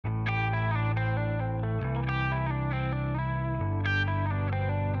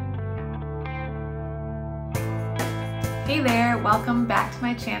Hey there, welcome back to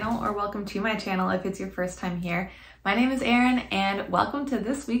my channel, or welcome to my channel if it's your first time here. My name is Erin and welcome to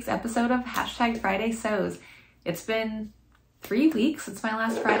this week's episode of #FridaySews. It's been 3 weeks since my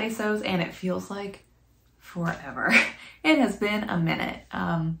last Friday sews and it feels like forever. It has been a minute.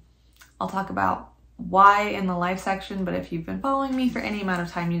 I'll talk about why in the life section, but if you've been following me for any amount of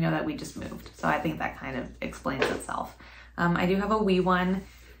time, you know that we just moved. So I think that kind of explains itself. I do have a wee one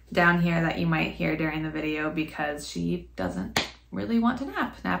down here that you might hear during the video because she doesn't really want to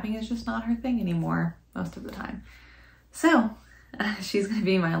nap. Napping is just not her thing anymore most of the time. So she's gonna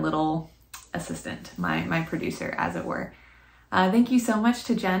be my little assistant, my producer as it were. Thank you so much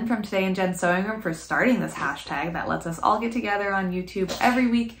to Jen from Today in Jen's Sewing Room for starting this hashtag that lets us all get together on YouTube every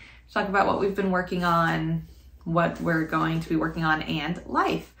week to talk about what we've been working on, what we're going to be working on, and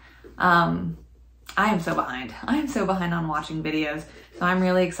life. I am so behind. I am so behind on watching videos. So I'm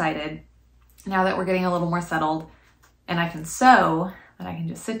really excited now that we're getting a little more settled and I can sew, that I can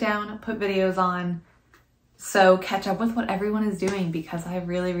just sit down, put videos on, sew, catch up with what everyone is doing because I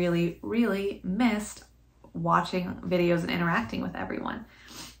really missed watching videos and interacting with everyone.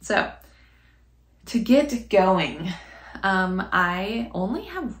 So to get going, I only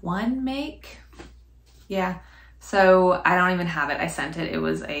have one make. Yeah. So I don't even have it. I sent it. It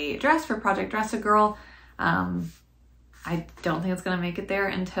was a dress for Project Dress a Girl. I don't think it's gonna make it there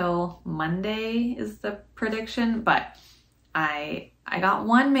until Monday is the prediction, but I got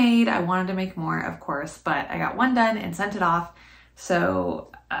one made. I wanted to make more, of course, but I got one done and sent it off.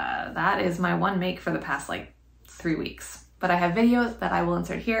 So that is my one make for the past like 3 weeks. But I have videos that I will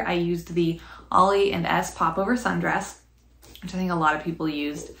insert here. I used the Oli+s popover sundress, which I think a lot of people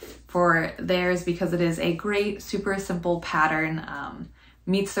used for theirs because it is a great, super simple pattern,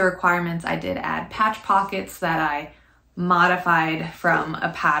 meets the requirements. I did add patch pockets that I modified from a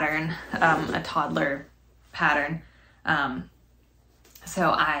pattern, a toddler pattern. So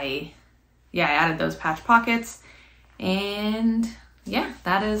I added those patch pockets and yeah,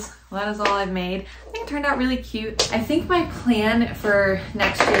 that is all I've made. I think it turned out really cute. I think my plan for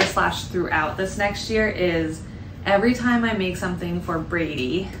next year / throughout this next year is every time I make something for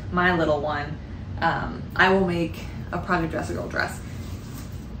Brady, my little one, I will make a Project Dress a Girl dress.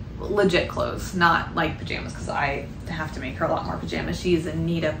 Legit clothes, not like pajamas, because I have to make her a lot more pajamas. She's in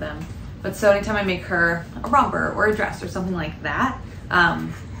need of them. But so anytime I make her a romper or a dress or something like that,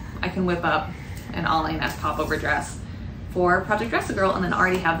 I can whip up an Oli+s popover dress for Project Dress a Girl and then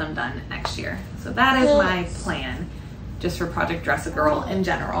already have them done next year. So that is my plan, just for Project Dress a Girl in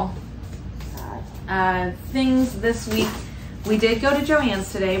general. Things this week, we did go to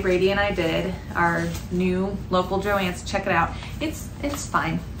Joann's today. Brady and I did, our new local Joann's. Check it out. It's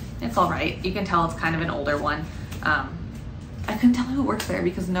fine. It's all right. You can tell it's kind of an older one. I couldn't tell who works there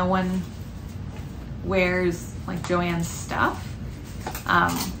because no one wears like Joann's stuff.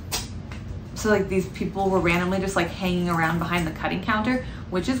 So like these people were randomly just like hanging around behind the cutting counter,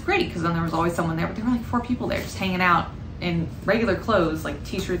 which is great because then there was always someone there, but there were like 4 people there just hanging out in regular clothes, like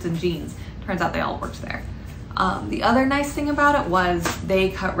t-shirts and jeans. Turns out they all worked there. The other nice thing about it was they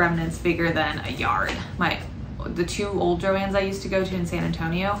cut remnants bigger than a yard. The 2 old Joann's I used to go to in San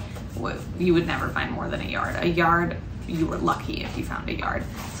Antonio, you would never find more than a yard. A yard, you were lucky if you found a yard.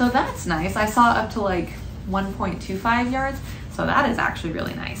 So that's nice. I saw up to like 1.25 yards, so that is actually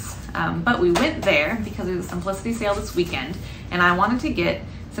really nice. But we went there because it was a Simplicity sale this weekend, and I wanted to get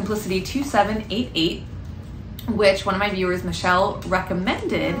Simplicity 2788, which one of my viewers, Michelle,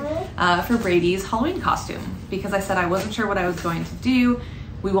 recommended for Brady's Halloween costume because I said I wasn't sure what I was going to do.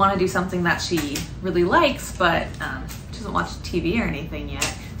 We want to do something that she really likes, but she doesn't watch TV or anything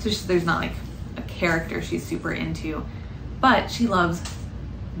yet. So there's not like a character she's super into, but she loves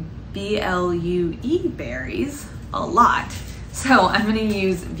BLUE berries a lot. So I'm going to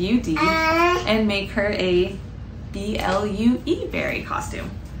use View D and make her a BLUE berry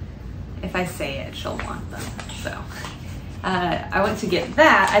costume. If I say it, she'll want them. So I went to get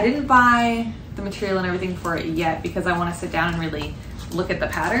that. I didn't buy the material and everything for it yet because I want to sit down and really look at the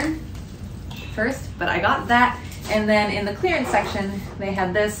pattern first, but I got that. And then in the clearance section, they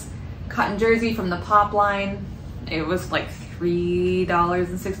had this cotton jersey from the Pop line. It was like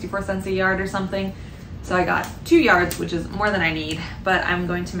 $3.64 a yard or something. So I got 2 yards, which is more than I need, but I'm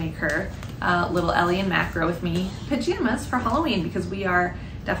going to make her little Ellie and Mac Grow With Me pajamas for Halloween because we are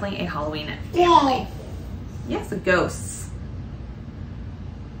definitely a Halloween family. Yes, the ghosts.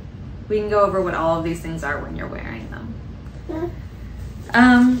 We can go over what all of these things are when you're wearing them.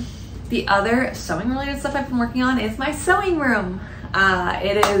 The other sewing related stuff I've been working on is my sewing room.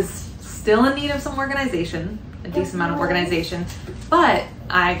 It is still in need of some organization, a decent amount of organization, but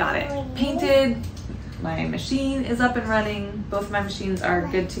I got it painted, My machine is up and running. Both of my machines are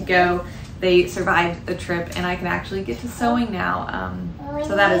good to go. They survived the trip and I can actually get to sewing now.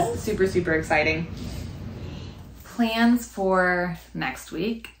 So that is super, super exciting. Plans for next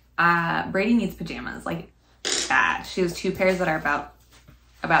week. Brady needs pajamas, like bad. She has 2 pairs that are about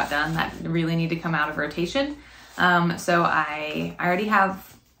done that really need to come out of rotation. So I already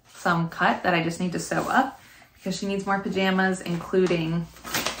have some cut that I just need to sew up because she needs more pajamas, including,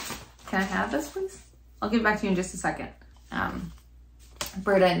 can I have this please? I'll give it back to you in just a second.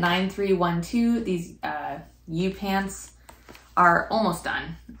 Berta 9312, these U pants are almost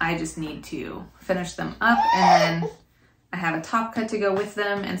done. I just need to finish them up, and then I have a top cut to go with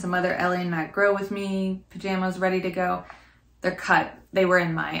them and some other Ellie and Matt Grow With Me pajamas ready to go. They're cut. They were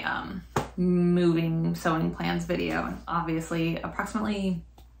in my moving sewing plans video, and obviously approximately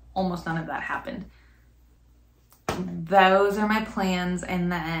almost none of that happened. Those are my plans,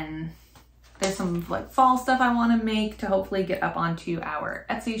 and then there's some like fall stuff I want to make to hopefully get up onto our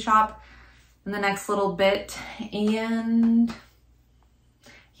Etsy shop in the next little bit. And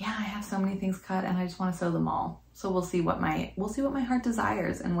yeah, I have so many things cut and I just want to sew them all. So we'll see what my heart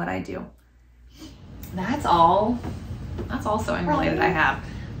desires and what I do. That's all sewing related I have.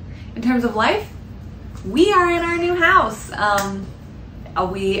 In terms of life, we are in our new house.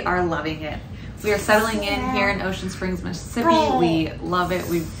 We are loving it. We are settling in here in Ocean Springs, Mississippi. We love it.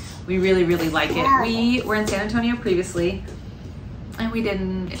 We really, really like it. We were in San Antonio previously and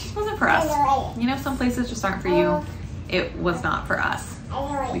it just wasn't for us. You know, some places just aren't for you. It was not for us.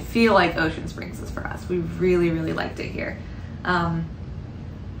 We feel like Ocean Springs is for us. We really, really liked it here.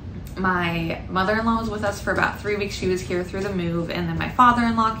 My mother-in-law was with us for about 3 weeks. She was here through the move, and then my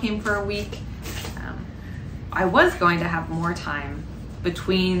father-in-law came for a week. I was going to have more time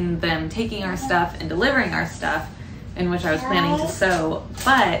between them taking our stuff and delivering our stuff, in which I was planning to sew,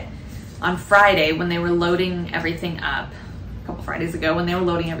 but on Friday when they were loading everything up, a couple Fridays ago when they were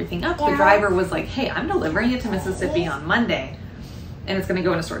loading everything up, the driver was like, hey, I'm delivering it to Mississippi on Monday and it's gonna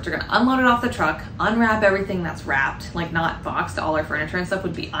go into storage. They're gonna unload it off the truck, unwrap everything that's wrapped, like not boxed, all our furniture and stuff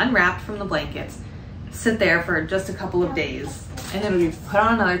would be unwrapped from the blankets, sit there for just a couple of days, and then it would be put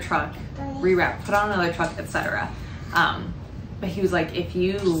on another truck, rewrapped, put on another truck, etc. But he was like, if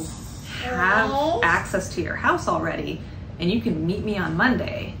you have access to your house already and you can meet me on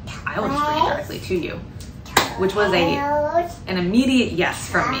Monday, I will just bring it directly to you, which was an immediate yes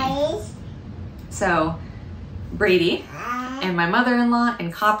from me. So Brady and my mother-in-law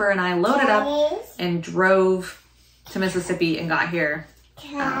and Copper and I loaded up and drove to Mississippi and got here.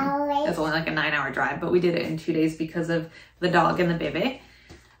 It was only like a 9-hour drive, but we did it in 2 days because of the dog and the baby.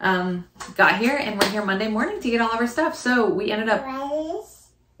 Got here and we're here Monday morning to get all of our stuff. So we ended up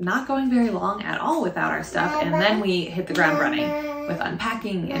not going very long at all without our stuff, and then we hit the ground running with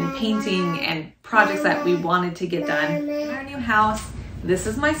unpacking and painting and projects that we wanted to get done in our new house. This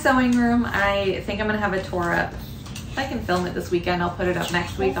is my sewing room. I think I'm gonna have a tour up. If I can film it this weekend, I'll put it up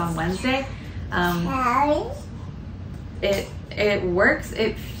next week on Wednesday. It works.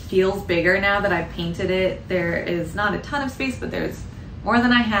 It feels bigger now that I've painted it. There is not a ton of space, but there's more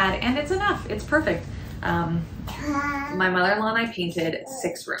than I had, and it's enough. It's perfect. My mother-in-law and I painted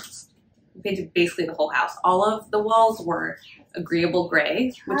 6 rooms. We painted basically the whole house. All of the walls were agreeable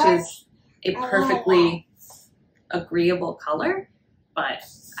gray, which is a perfectly agreeable color, but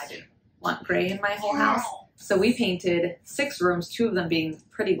I didn't want gray in my whole house. So we painted 6 rooms, 2 of them being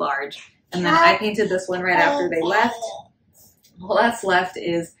pretty large. And then I painted this one right after they left. All that's left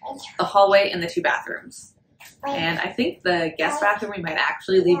is the hallway and the 2 bathrooms. And I think the guest bathroom we might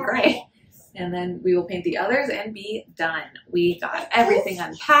actually leave gray. And then we will paint the others and be done. We got everything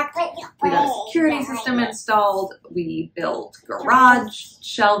unpacked. We got a security system installed. We built garage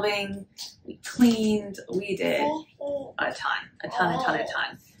shelving. We cleaned. We did a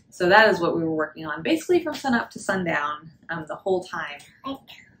ton. So that is what we were working on basically from sun up to sundown the whole time.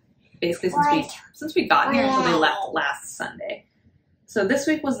 Basically since we got here until they left last Sunday. So this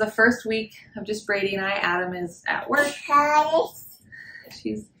week was the first week of just Brady and I. Adam is at work.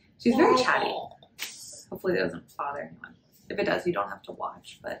 She's very chatty. Hopefully that doesn't bother anyone. If it does, you don't have to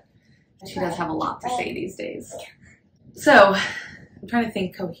watch, but she does have a lot to say these days. So I'm trying to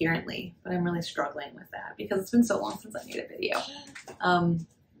think coherently, but I'm really struggling with that because it's been so long since I made a video.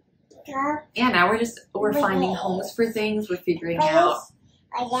 Yeah, now we're finding homes for things. We're figuring out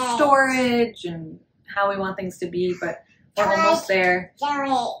storage and how we want things to be, but we're almost there.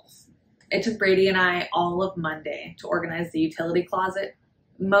 It took Brady and I all of Monday to organize the utility closet.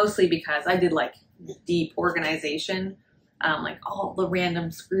 Mostly because I did like deep organization, like all the random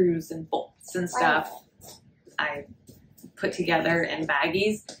screws and bolts and stuff I put together in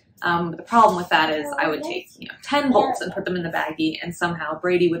baggies. The problem with that is I would take 10 bolts and put them in the baggie, and somehow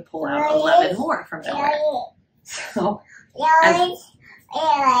Brady would pull out 11 more from nowhere. So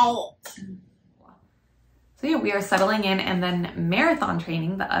yeah, we are settling in, and then marathon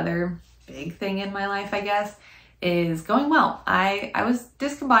training, the other big thing in my life, I guess, is going well. I was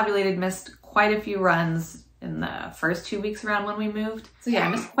discombobulated, missed quite a few runs in the first 2 weeks around when we moved. So yeah, I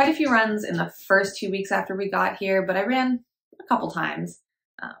missed quite a few runs in the first 2 weeks after we got here, but I ran a couple times.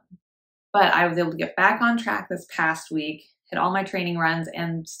 But I was able to get back on track this past week, hit all my training runs,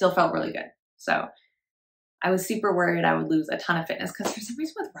 and still felt really good. So I was super worried I would lose a ton of fitness, because for some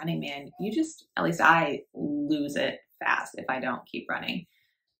reason with running, man, you just, at least I lose it fast if I don't keep running.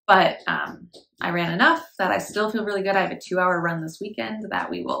 But I ran enough that I still feel really good. I have a 2-hour run this weekend that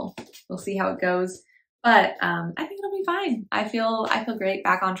we'll see how it goes. But I think it'll be fine. I feel great,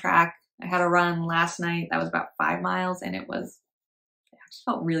 back on track. I had a run last night that was about 5 miles, and it just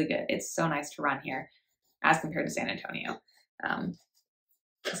felt really good. It's so nice to run here as compared to San Antonio.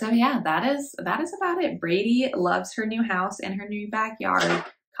 So yeah, that is about it. Brady loves her new house and her new backyard.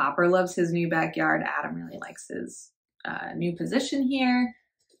 Copper loves his new backyard. Adam really likes his new position here.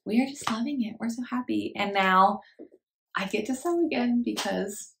 We are just loving it. We're so happy. And now I get to sew again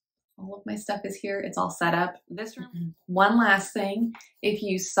because all of my stuff is here. It's all set up. This room. One last thing. If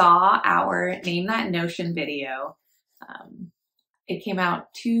you saw our Name That Notion video, it came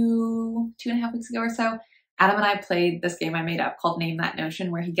out two and a half weeks ago or so. Adam and I played this game I made up called Name That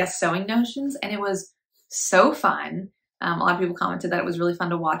Notion, where he guessed sewing notions, and it was so fun. A lot of people commented that it was really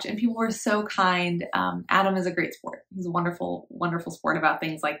fun to watch, and people were so kind. Adam is a great sport. He's a wonderful, wonderful sport about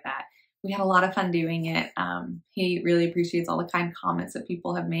things like that. We had a lot of fun doing it. He really appreciates all the kind comments that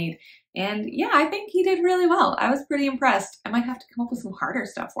people have made. And yeah, I think he did really well. I was pretty impressed. I might have to come up with some harder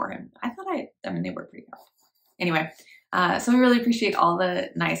stuff for him. I mean, they were pretty hard. Anyway, so we really appreciate all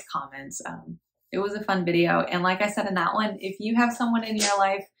the nice comments. It was a fun video. And like I said in that one, if you have someone in your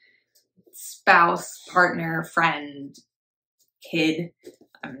life, spouse, partner, friend, kid,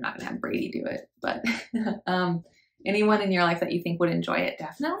 I'm not gonna have Brady do it, but anyone in your life that you think would enjoy it,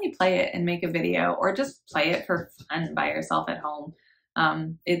 definitely play it and make a video, or just play it for fun by yourself at home.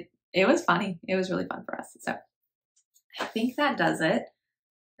 It was funny. It was really fun for us. So I think that does it.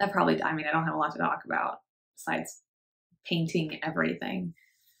 I mean, I don't have a lot to talk about besides painting everything.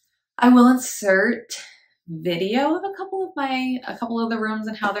 I will insert video of a couple of the rooms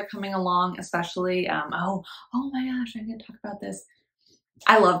and how they're coming along, especially, oh my gosh, I didn't talk about this.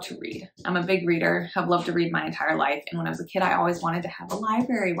 I love to read. I'm a big reader, have loved to read my entire life. And when I was a kid, I always wanted to have a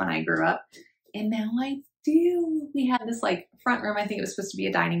library when I grew up. And now I do. We had this like front room. I think it was supposed to be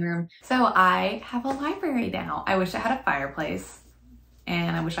a dining room. So I have a library now. I wish I had a fireplace,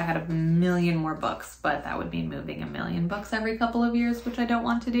 and I wish I had a million more books, but that would mean moving a million books every couple of years, which I don't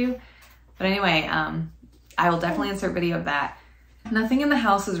want to do. But anyway, I will definitely insert video of that. Nothing in the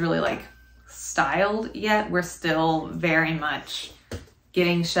house is really like styled yet. We're still very much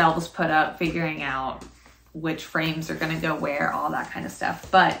getting shelves put up, figuring out which frames are gonna go where, all that kind of stuff.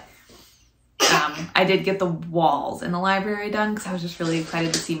 But I did get the walls in the library done because I was just really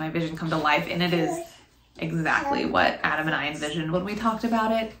excited to see my vision come to life, and it is exactly what Adam and I envisioned when we talked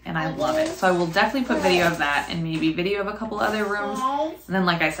about it, and I love it. So I will definitely put video of that and maybe video of a couple other rooms. And then,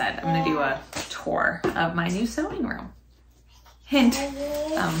 like I said, I'm gonna do a tour of my new sewing room. Hint,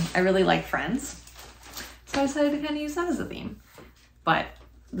 I really like Friends, so I decided to kind of use that as a theme. But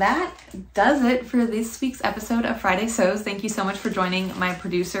that does it for this week's episode of Friday Sews. Thank you so much for joining my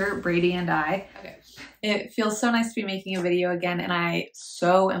producer, Brady, and I. Okay. It feels so nice to be making a video again, and I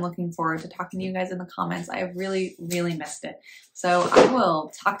so am looking forward to talking to you guys in the comments. I have really, really missed it. So I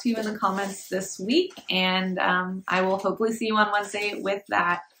will talk to you in the comments this week, and I will hopefully see you on Wednesday with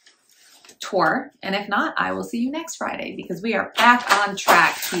that tour. And if not, I will see you next Friday, because we are back on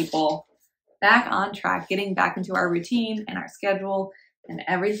track, people. Back on track, getting back into our routine and our schedule, and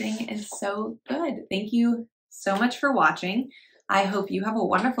everything is so good. Thank you so much for watching. I hope you have a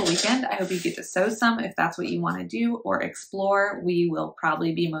wonderful weekend. I hope you get to sew some if that's what you want to do, or explore. We will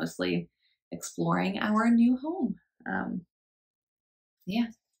probably be mostly exploring our new home. Yeah,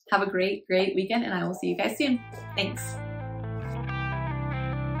 have a great, great weekend, and I will see you guys soon. Thanks.